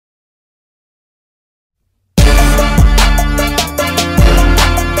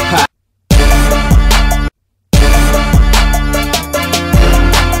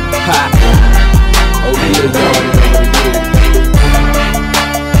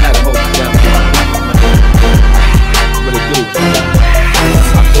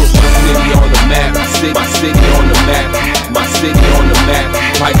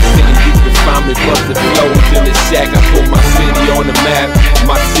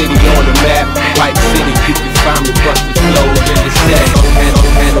City on the map, Pipe City, you can find me bustin' flows in the shack.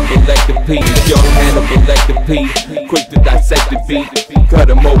 Hannibal like the P, young Hannibal like the P, quick to dissect the beat, cut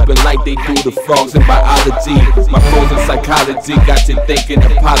them open like they do the frogs in biology. My pros in psychology got you thinking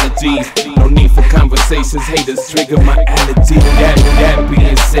apologies. No need for conversations, haters trigger my allergy. That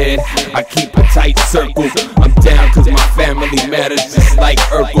being said, I keep a tight circle. I'm down cause my family matters just like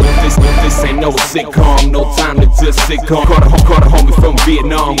Urkel. This ain't no sitcom, no time to just sit calm. Caught a homie from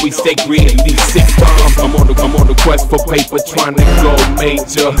Vietnam, we stay green these six bombs. I'm on the quest for paper, trying to go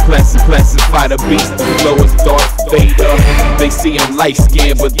major. Classify the beast, the flow is Darth Vader. They see I'm light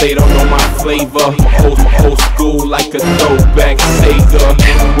skinned, but they don't know my flavor. Old school like a throwback Sega,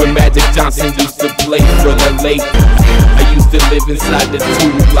 when Magic Johnson used to play for the Lakers. I used to live inside the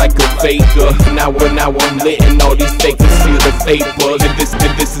tube like a Vega. Now I'm lit and all these fakers feel the vapor. And this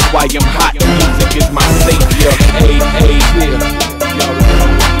is why I'm hot, music is my savior. Hey, yeah. Y'all already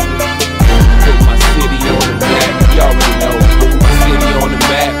know. Put my city on the map, y'all already know. Put my city on the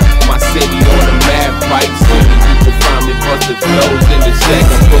map, my city on the map. Pipe City, you can find me bustin' flows in the shack.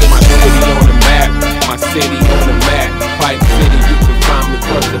 I put my city on the map, my city on the map. Pipe City, you can find me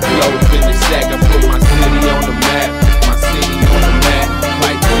bustin' flows in the shack. I put my city on the map, my city on the map.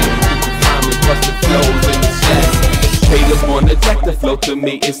 Pipe City, you can find me bustin' flows in the shack. Haters wanna jack the flow, to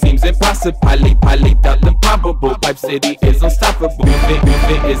me it seems impossible. Highly doubt improbable. Pipe City is unstoppable.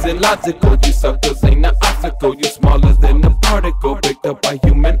 It isn't logical. You suckers ain't an obstacle. You smaller than a particle, picked up by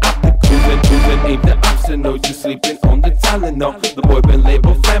human opticals. And ain't the optional. You sleeping on the Tylenol. The boy been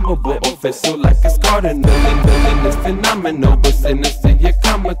labeled flammable, official like it's cardinal. And is phenomenal, but sinister you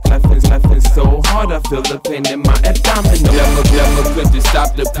come with laughing so hard I feel the pain in my abdominal. Never could you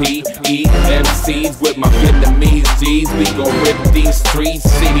stop the BN06 with my Vietnamese G's. We gon' rip these streets,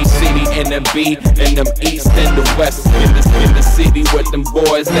 city, and the B, and them east and the west. In the city with them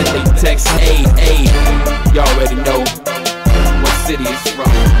boys that they text, hey. Y'all already know what city it's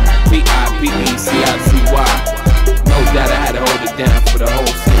from. P-I-P-E-C-I-T-Y. No doubt I had to hold it down for the whole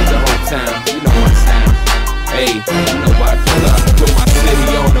city, the whole town. You know my sound. Hey, you know why I feel I put my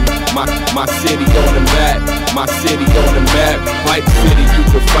city on the my city on the map, my city on the map. Pipe City, you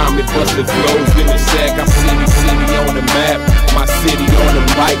can find me bustin' flows in the shack. I'm city on the map, my city on the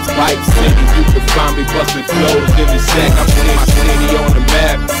Pipe City, you can find me bustin' flows in the shack. I'm my city on the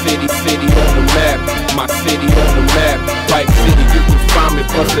map, city on the map, my city on the map. Pipe City, you can find me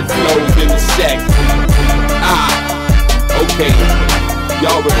bustin' flows in the shack. Okay,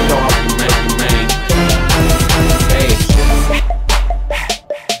 y'all already know how we make it, man. Hey,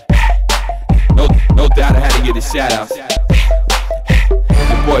 no doubt I had to get a shout out.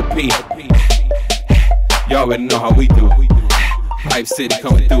 Your boy P. Y'all already know how we do. Pipe City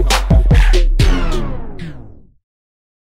coming through.